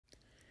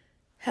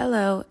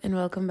Hello, and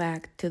welcome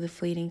back to the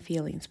Fleeting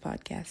Feelings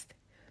podcast.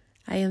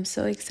 I am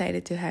so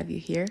excited to have you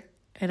here,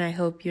 and I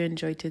hope you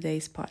enjoyed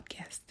today's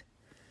podcast.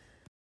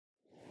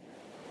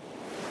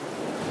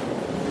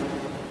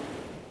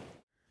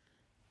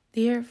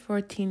 Dear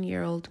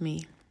 14-year-old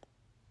me,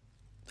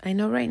 I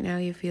know right now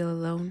you feel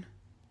alone.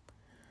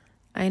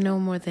 I know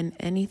more than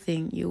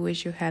anything you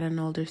wish you had an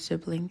older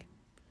sibling.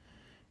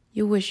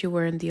 You wish you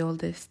weren't the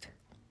oldest.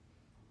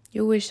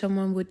 You wish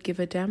someone would give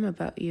a damn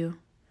about you.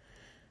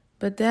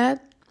 But that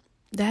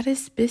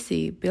is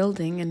busy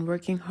building and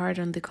working hard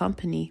on the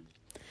company.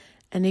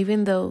 And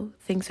even though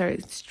things are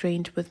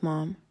strange with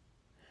Mom,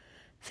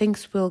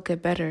 things will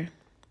get better.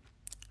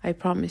 I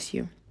promise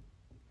you.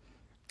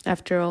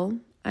 After all,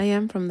 I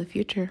am from the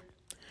future.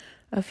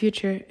 A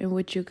future in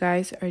which you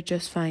guys are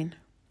just fine.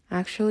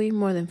 Actually,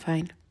 more than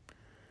fine.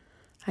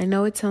 I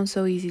know it sounds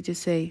so easy to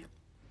say.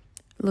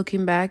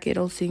 Looking back, it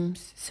all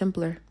seems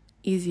simpler,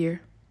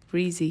 easier,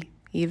 breezy,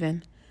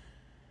 even.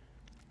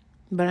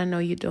 But I know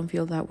you don't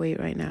feel that way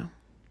right now.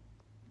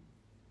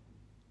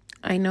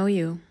 I know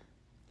you,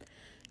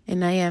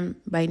 and I am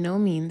by no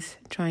means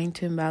trying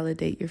to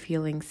invalidate your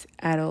feelings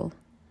at all.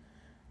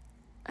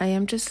 I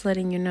am just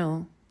letting you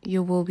know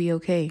you will be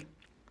okay.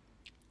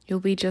 You'll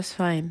be just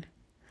fine,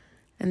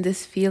 and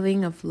this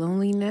feeling of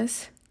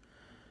loneliness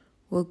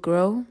will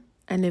grow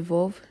and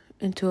evolve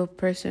into a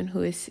person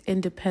who is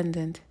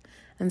independent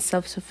and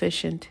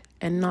self-sufficient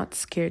and not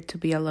scared to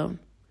be alone.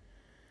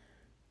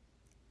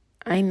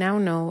 I now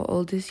know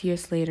all these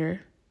years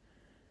later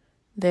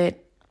that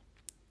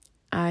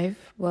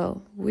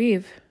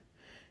we've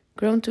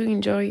grown to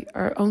enjoy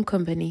our own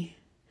company.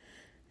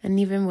 And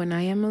even when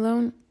I am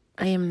alone,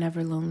 I am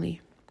never lonely.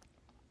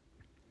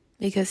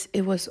 Because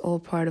it was all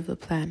part of the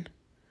plan.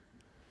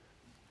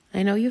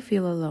 I know you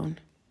feel alone.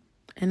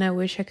 And I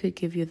wish I could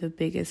give you the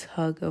biggest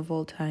hug of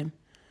all time.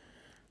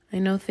 I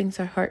know things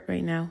are hard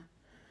right now.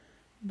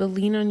 But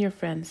lean on your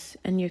friends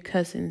and your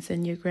cousins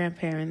and your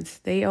grandparents.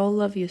 They all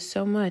love you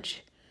so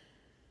much.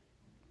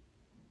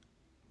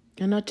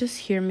 And not just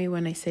hear me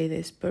when I say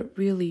this, but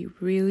really,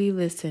 really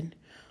listen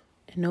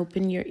and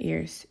open your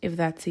ears if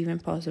that's even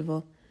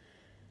possible.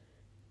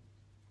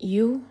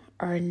 You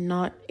are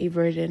not a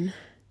burden.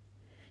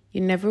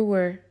 You never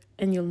were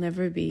and you'll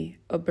never be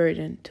a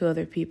burden to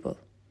other people.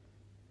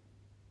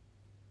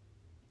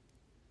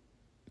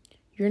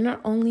 You're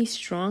not only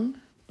strong,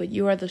 but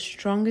you are the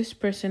strongest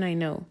person I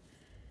know.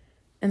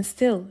 And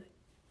still,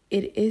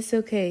 it is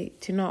okay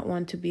to not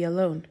want to be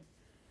alone.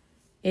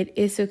 It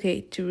is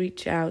okay to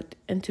reach out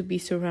and to be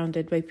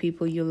surrounded by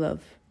people you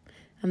love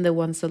and the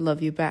ones that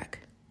love you back.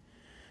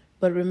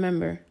 But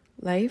remember,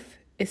 life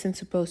isn't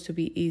supposed to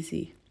be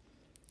easy.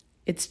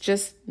 It's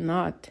just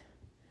not.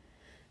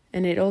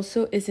 And it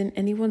also isn't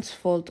anyone's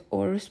fault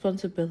or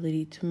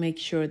responsibility to make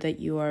sure that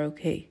you are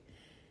okay.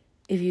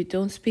 If you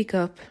don't speak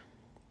up,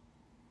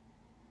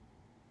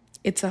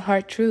 it's a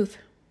hard truth.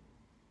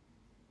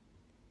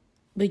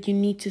 But you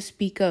need to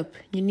speak up.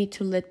 You need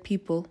to let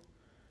people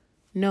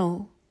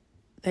know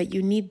that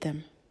you need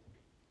them.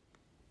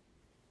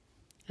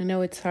 I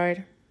know it's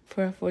hard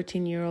for a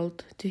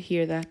 14-year-old to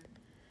hear that,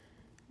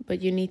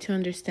 but you need to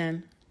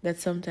understand that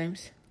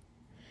sometimes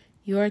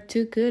you are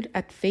too good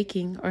at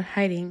faking or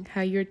hiding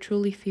how you're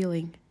truly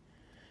feeling.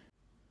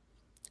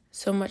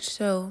 So much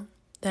so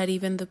that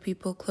even the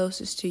people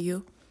closest to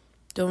you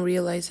don't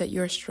realize that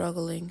you're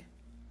struggling.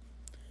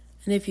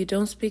 And if you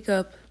don't speak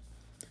up,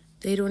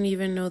 they don't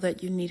even know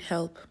that you need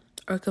help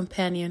or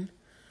companion,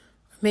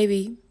 or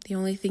maybe the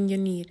only thing you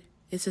need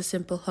is a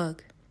simple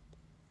hug.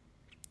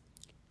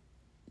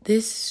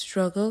 This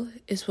struggle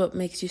is what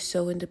makes you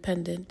so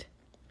independent.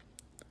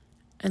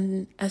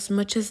 And as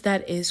much as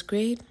that is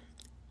great,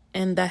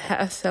 and that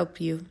has helped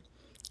you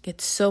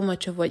get so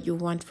much of what you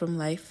want from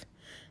life,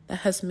 that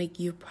has made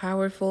you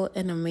powerful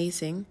and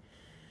amazing,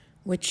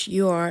 which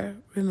you are,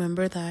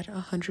 remember that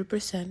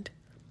 100%.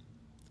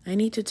 I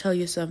need to tell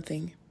you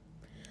something.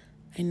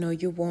 I know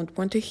you won't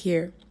want to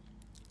hear.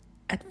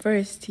 At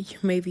first, you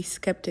may be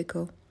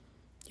skeptical.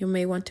 You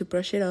may want to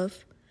brush it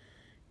off,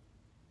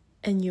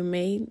 and you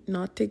may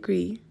not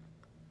agree.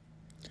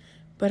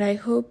 But I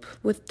hope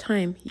with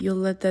time you'll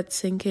let that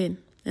sink in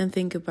and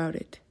think about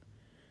it.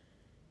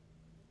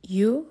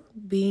 You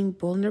being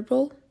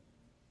vulnerable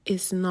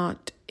is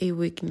not a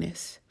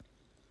weakness.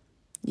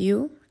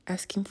 You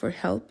asking for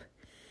help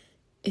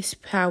is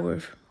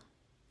power.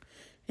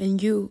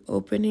 And you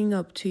opening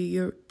up to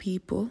your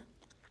people,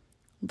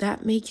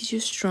 that makes you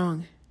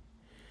strong.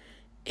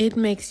 It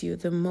makes you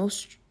the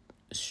most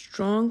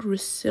strong,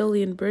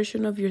 resilient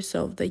version of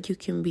yourself that you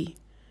can be.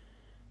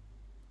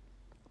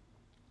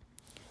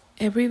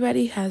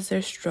 Everybody has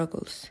their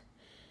struggles,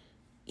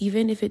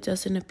 even if it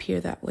doesn't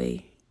appear that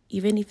way,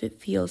 even if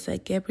it feels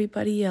like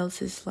everybody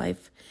else's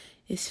life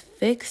is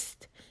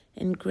fixed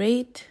and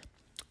great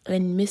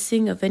and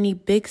missing of any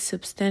big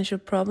substantial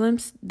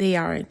problems. They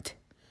aren't.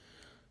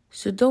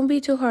 So don't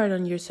be too hard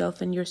on yourself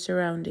and your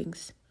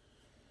surroundings.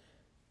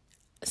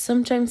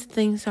 Sometimes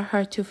things are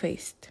hard to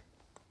face.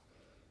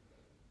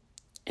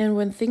 And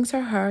when things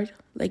are hard,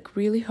 like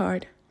really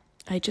hard,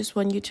 I just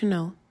want you to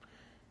know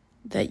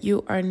that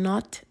you are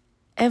not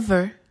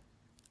ever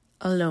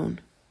alone.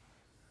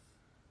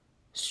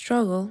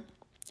 Struggle,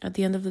 at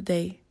the end of the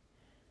day,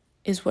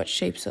 is what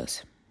shapes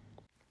us.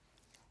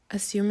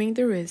 Assuming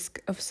the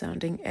risk of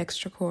sounding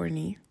extra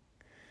corny,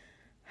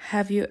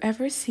 have you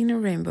ever seen a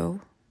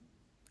rainbow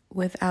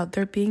without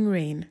there being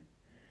rain?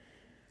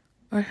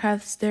 Or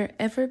has there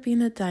ever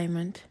been a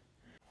diamond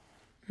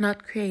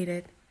not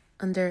created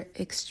under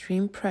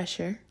extreme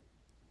pressure?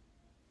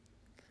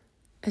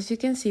 As you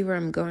can see where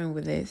I'm going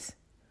with this,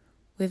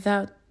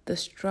 without the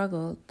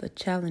struggle, the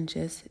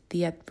challenges,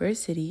 the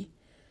adversity,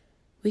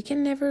 we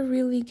can never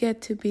really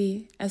get to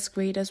be as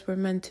great as we're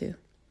meant to.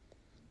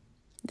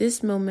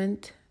 This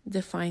moment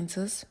defines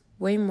us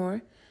way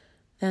more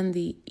than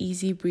the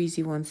easy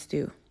breezy ones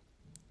do.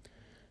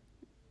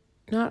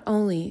 Not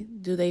only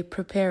do they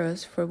prepare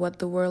us for what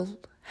the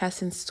world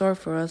has in store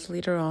for us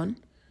later on,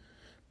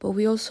 but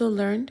we also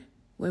learned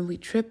when we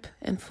trip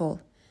and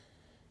fall.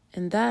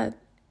 And that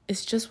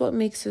is just what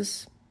makes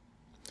us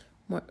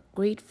more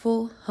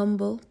grateful,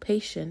 humble,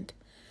 patient,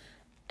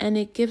 and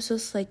it gives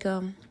us like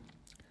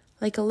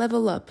a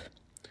level up.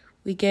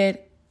 We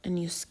get a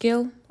new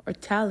skill or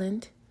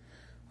talent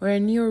or a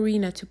new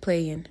arena to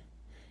play in.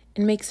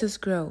 It makes us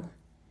grow.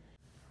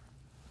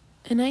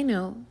 And I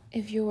know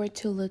if you were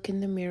to look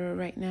in the mirror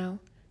right now,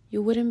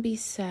 you wouldn't be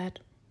sad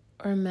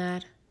or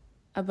mad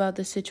about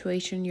the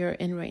situation you're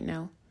in right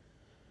now.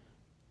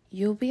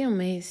 You'll be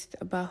amazed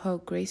about how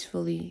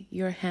gracefully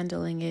you're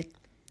handling it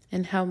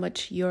and how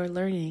much you're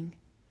learning.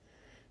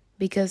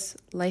 Because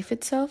life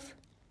itself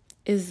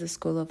is the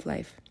school of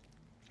life.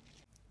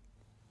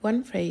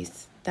 One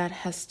phrase that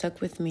has stuck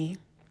with me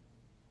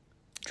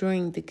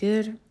during the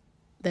good,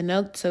 the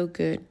not so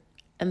good,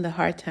 and the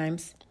hard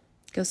times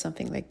goes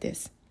something like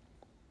this.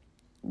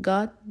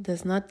 God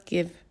does not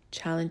give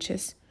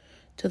challenges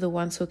to the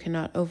ones who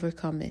cannot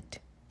overcome it.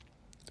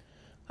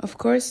 Of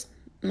course,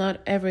 not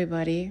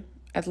everybody,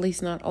 at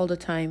least not all the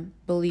time,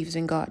 believes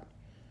in God.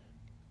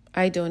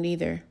 I don't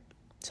either.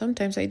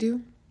 Sometimes I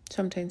do,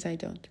 sometimes I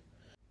don't.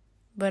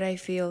 But I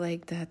feel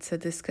like that's a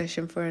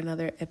discussion for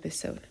another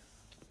episode.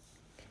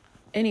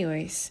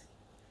 Anyways,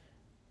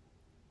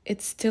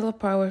 it's still a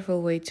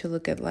powerful way to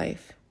look at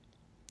life.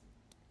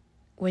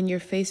 When you're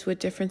faced with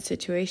different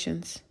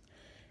situations,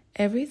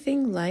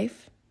 everything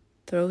life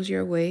throws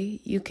your way,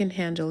 you can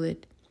handle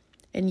it,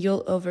 and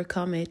you'll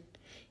overcome it,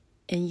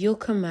 and you'll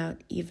come out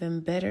even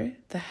better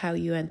than how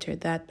you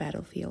entered that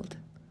battlefield.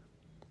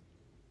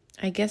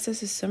 I guess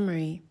as a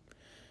summary,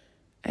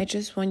 I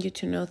just want you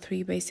to know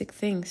 3 basic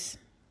things.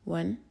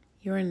 1,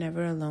 you are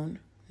never alone,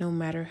 no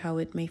matter how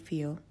it may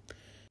feel.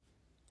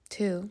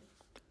 2,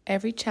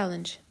 every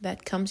challenge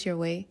that comes your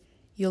way,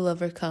 you'll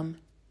overcome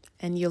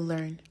and you'll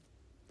learn.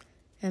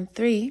 And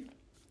 3,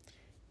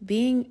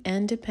 being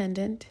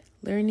independent,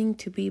 learning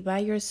to be by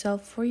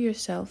yourself for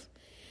yourself,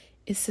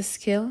 is a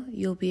skill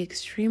you'll be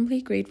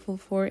extremely grateful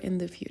for in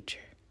the future.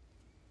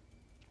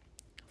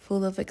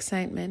 Full of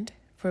excitement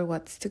for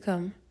what's to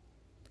come,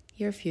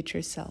 your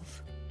future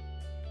self.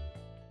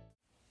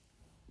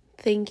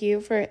 Thank you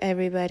for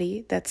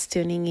everybody that's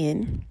tuning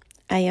in.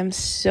 I am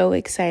so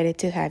excited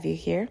to have you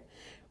here.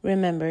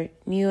 Remember,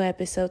 new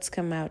episodes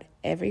come out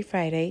every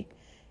Friday.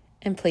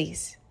 And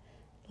please,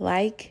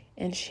 like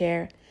and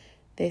share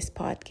this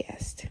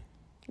podcast.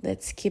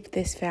 Let's keep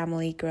this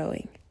family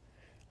growing.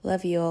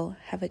 Love you all.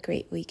 Have a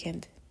great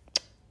weekend.